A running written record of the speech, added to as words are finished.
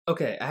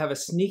Okay, I have a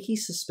sneaky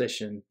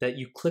suspicion that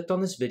you clicked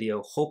on this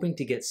video hoping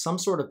to get some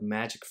sort of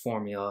magic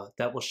formula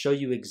that will show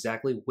you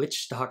exactly which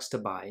stocks to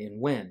buy and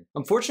when.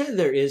 Unfortunately,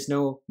 there is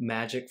no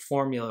magic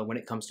formula when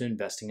it comes to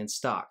investing in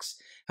stocks.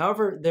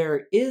 However,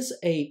 there is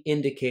an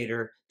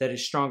indicator that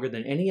is stronger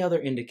than any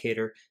other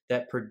indicator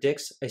that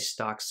predicts a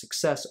stock's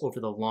success over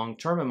the long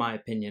term, in my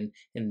opinion,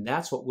 and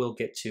that's what we'll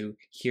get to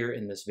here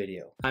in this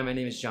video. Hi, my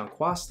name is Jon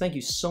Quast. Thank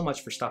you so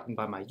much for stopping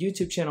by my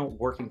YouTube channel,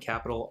 Working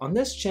Capital. On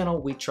this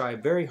channel, we try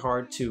very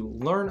hard to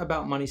learn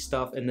about money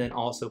stuff and then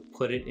also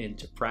put it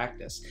into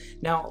practice.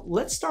 Now,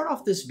 let's start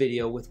off this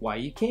video with why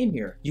you came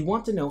here. You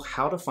want to know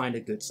how to find a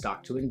good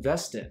stock to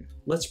invest in.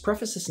 Let's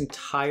preface this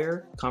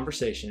entire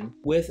conversation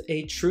with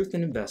a truth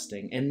in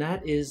investing, and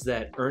that is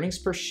that earnings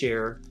per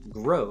share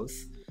growth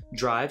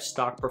drives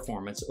stock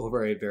performance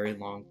over a very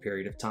long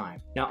period of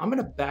time. Now, I'm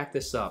going to back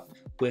this up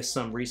with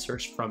some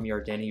research from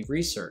Yardeni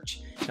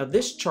Research. Now,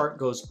 this chart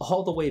goes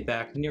all the way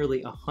back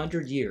nearly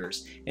 100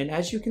 years, and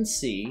as you can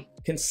see,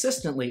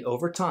 consistently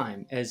over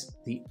time, as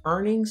the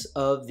earnings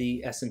of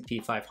the S&P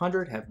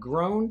 500 have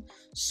grown,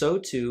 so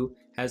too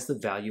has the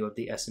value of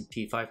the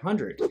S&P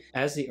 500.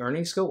 As the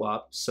earnings go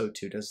up, so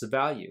too does the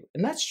value.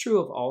 And that's true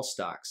of all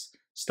stocks.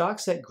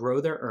 Stocks that grow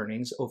their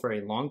earnings over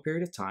a long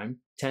period of time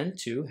tend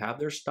to have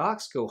their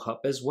stocks go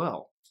up as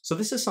well. So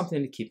this is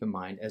something to keep in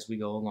mind as we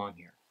go along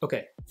here.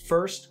 Okay,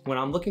 first, when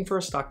I'm looking for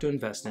a stock to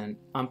invest in,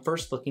 I'm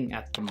first looking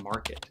at the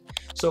market.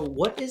 So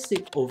what is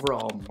the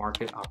overall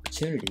market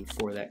opportunity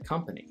for that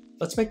company?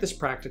 Let's make this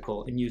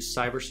practical and use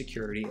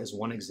cybersecurity as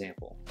one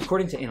example.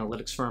 According to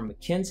analytics firm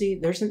McKinsey,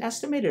 there's an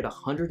estimated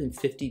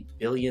 $150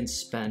 billion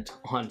spent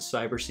on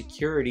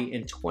cybersecurity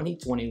in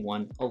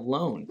 2021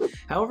 alone.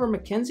 However,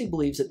 McKinsey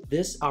believes that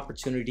this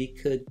opportunity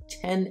could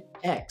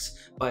 10x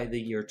by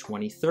the year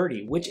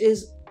 2030, which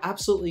is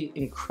absolutely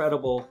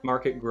incredible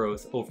market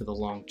growth over the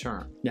long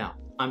term. Now,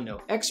 I'm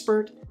no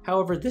expert,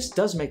 however, this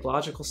does make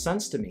logical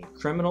sense to me.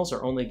 Criminals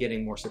are only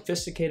getting more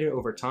sophisticated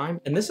over time,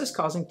 and this is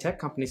causing tech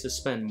companies to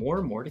spend more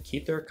and more to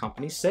keep their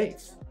companies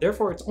safe.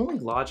 Therefore, it's only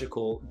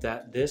logical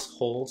that this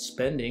whole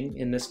spending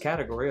in this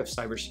category of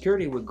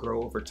cybersecurity would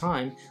grow over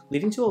time,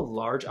 leading to a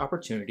large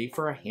opportunity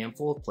for a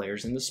handful of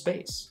players in the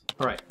space.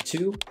 All right,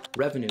 2,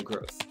 revenue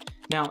growth.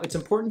 Now, it's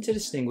important to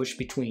distinguish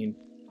between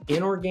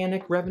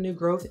inorganic revenue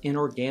growth and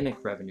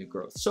organic revenue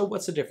growth. So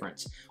what's the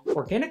difference?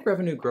 Organic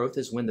revenue growth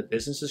is when the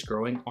business is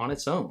growing on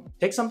its own.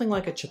 Take something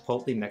like a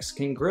Chipotle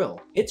Mexican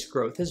grill. Its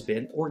growth has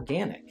been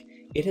organic.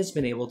 It has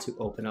been able to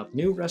open up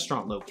new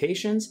restaurant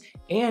locations,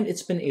 and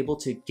it's been able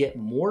to get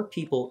more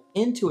people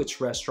into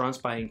its restaurants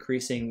by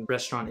increasing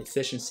restaurant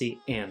efficiency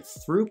and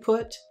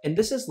throughput. And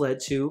this has led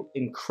to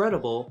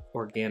incredible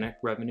organic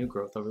revenue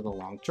growth over the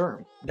long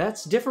term.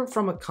 That's different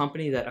from a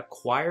company that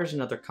acquires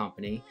another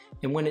company.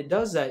 And when it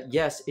does that,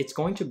 yes, it's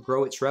going to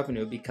grow its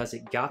revenue because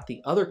it got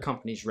the other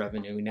company's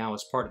revenue now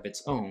as part of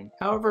its own.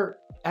 However,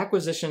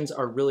 acquisitions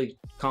are really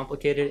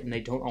complicated and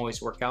they don't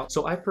always work out.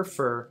 So I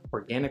prefer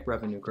organic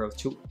revenue growth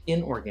to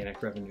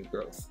inorganic revenue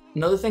growth.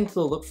 Another thing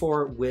to look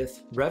for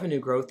with revenue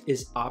growth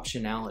is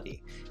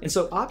optionality. And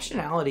so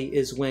optionality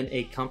is when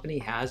a company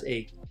has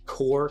a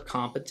core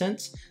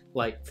competence,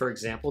 like for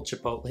example,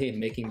 Chipotle in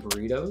making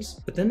burritos,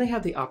 but then they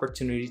have the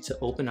opportunity to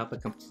open up a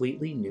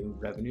completely new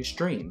revenue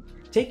stream.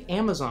 Take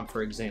Amazon,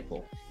 for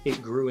example.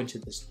 It grew into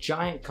this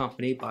giant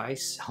company by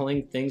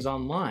selling things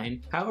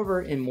online.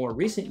 However, in more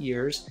recent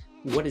years,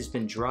 what has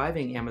been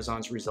driving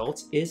Amazon's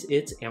results is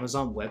its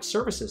Amazon Web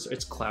Services,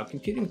 its cloud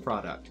computing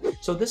product.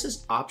 So this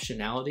is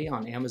optionality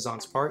on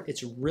Amazon's part.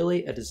 It's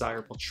really a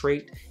desirable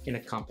trait in a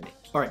company.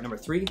 All right, number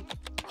 3,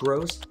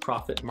 gross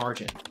profit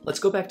margin. Let's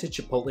go back to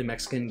Chipotle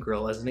Mexican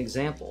Grill as an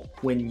example.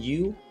 When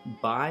you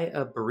buy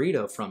a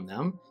burrito from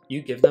them,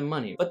 you give them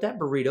money, but that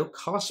burrito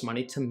costs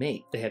money to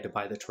make. They had to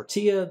buy the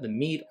tortilla, the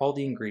meat, all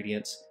the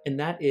ingredients, and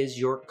that is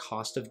your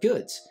cost of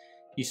goods.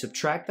 You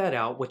subtract that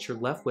out, what you're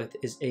left with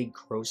is a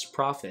gross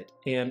profit,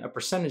 and a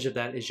percentage of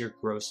that is your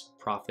gross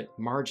profit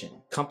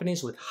margin.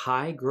 Companies with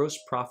high gross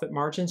profit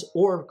margins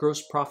or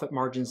gross profit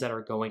margins that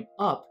are going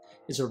up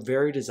is a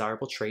very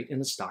desirable trait in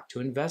the stock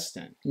to invest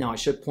in. Now, I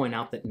should point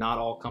out that not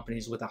all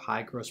companies with a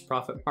high gross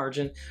profit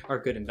margin are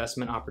good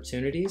investment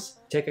opportunities.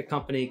 Take a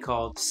company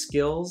called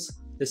Skills.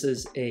 This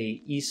is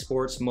a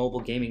esports mobile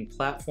gaming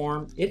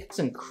platform. It has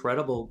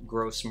incredible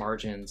gross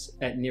margins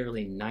at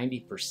nearly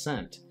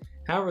 90%.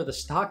 However, the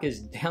stock is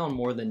down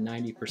more than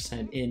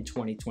 90% in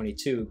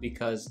 2022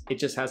 because it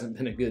just hasn't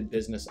been a good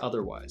business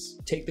otherwise.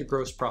 Take the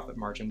gross profit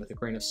margin with a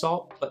grain of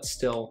salt, but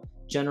still,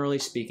 generally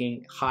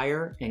speaking,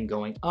 higher and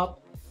going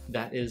up.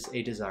 That is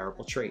a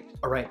desirable trait.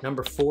 All right,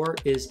 number 4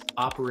 is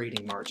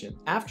operating margin.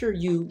 After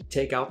you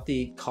take out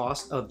the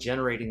cost of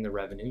generating the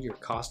revenue, your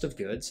cost of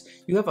goods,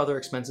 you have other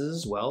expenses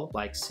as well,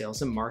 like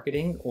sales and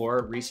marketing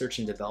or research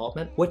and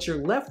development. What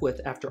you're left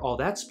with after all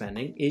that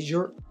spending is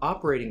your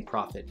operating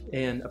profit,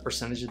 and a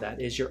percentage of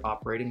that is your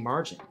operating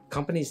margin.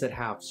 Companies that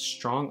have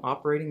strong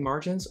operating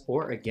margins,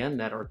 or again,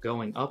 that are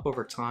going up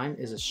over time,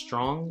 is a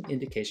strong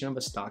indication of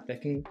a stock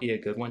that can be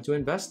a good one to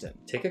invest in.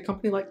 Take a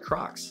company like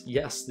Crocs.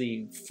 Yes,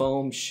 the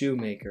foam shoe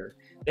maker.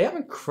 They have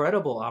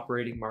incredible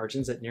operating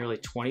margins at nearly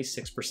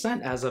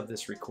 26% as of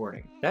this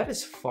recording. That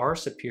is far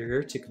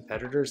superior to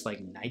competitors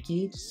like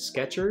Nike,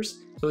 Skechers,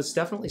 so it's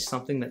definitely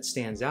something that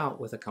stands out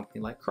with a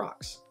company like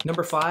Crocs.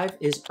 Number 5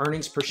 is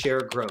earnings per share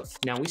growth.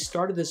 Now, we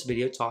started this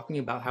video talking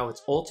about how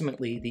it's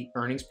ultimately the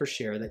earnings per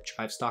share that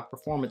drives stock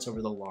performance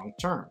over the long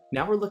term.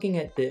 Now we're looking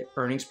at the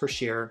earnings per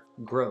share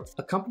growth.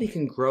 A company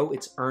can grow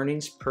its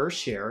earnings per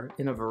share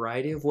in a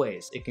variety of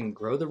ways. It can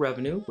grow the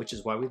revenue, which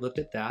is why we looked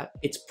at that.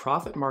 Its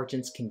profit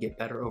margins can get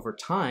better over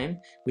time.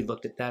 We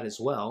looked at that as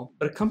well.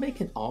 But a company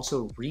can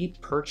also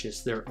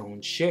repurchase their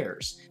own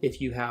shares. If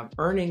you have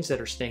earnings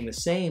that are staying the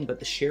same, but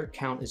the share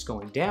count is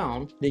going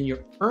down, then your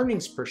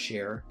earnings per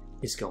share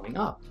is going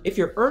up. If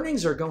your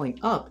earnings are going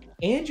up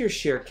and your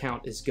share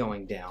count is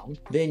going down,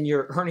 then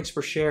your earnings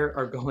per share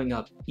are going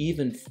up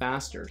even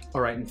faster.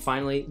 All right, and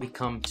finally we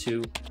come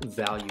to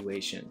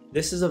valuation.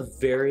 This is a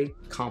very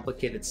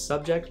complicated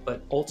subject,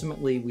 but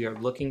ultimately we are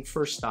looking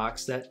for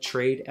stocks that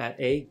trade at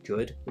a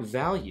good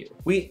value.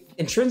 We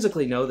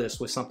intrinsically know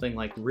this with something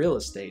like real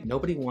estate.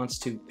 Nobody wants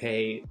to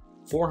pay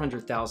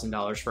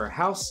 $400,000 for a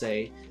house,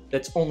 say,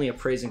 that's only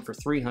appraising for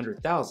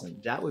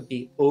 $300,000. That would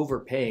be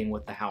overpaying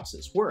what the house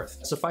is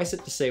worth. Suffice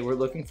it to say, we're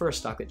looking for a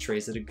stock that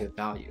trades at a good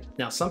value.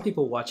 Now, some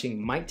people watching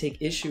might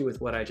take issue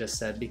with what I just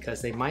said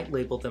because they might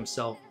label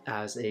themselves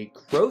as a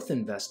growth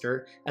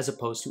investor as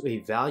opposed to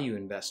a value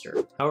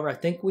investor. However, I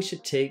think we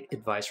should take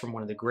advice from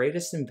one of the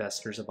greatest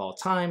investors of all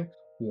time,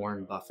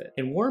 Warren Buffett.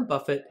 And Warren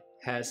Buffett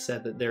has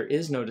said that there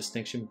is no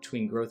distinction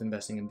between growth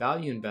investing and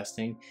value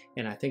investing,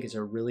 and I think it's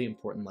a really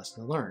important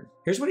lesson to learn.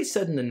 Here's what he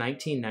said in the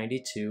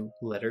 1992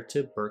 letter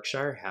to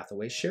Berkshire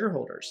Hathaway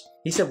shareholders.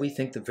 He said, "We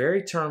think the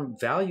very term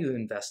value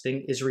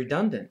investing is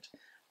redundant.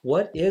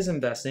 What is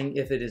investing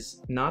if it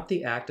is not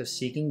the act of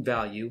seeking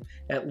value,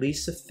 at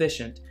least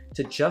sufficient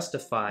to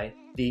justify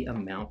the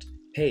amount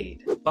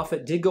paid?"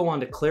 Buffett did go on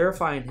to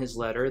clarify in his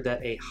letter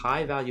that a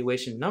high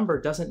valuation number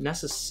doesn't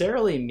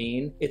necessarily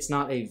mean it's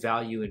not a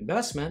value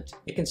investment.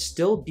 It can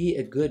still be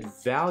a good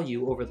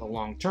value over the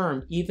long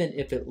term, even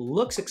if it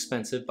looks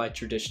expensive by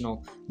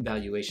traditional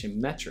valuation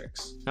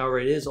metrics. However,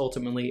 it is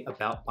ultimately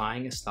about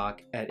buying a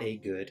stock at a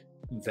good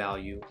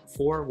value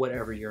for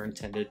whatever your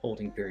intended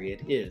holding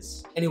period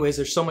is. Anyways,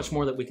 there's so much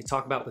more that we could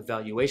talk about with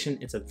valuation.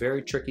 It's a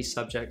very tricky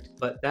subject,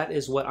 but that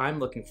is what I'm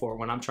looking for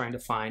when I'm trying to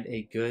find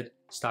a good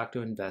stock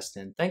to invest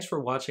in. Thanks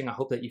for watching. I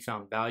hope that you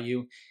found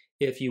value.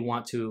 If you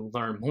want to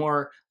learn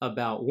more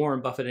about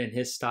Warren Buffett and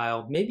his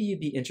style, maybe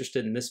you'd be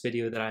interested in this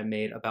video that I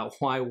made about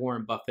why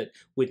Warren Buffett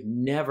would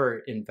never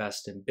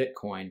invest in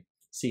Bitcoin.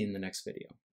 See you in the next video.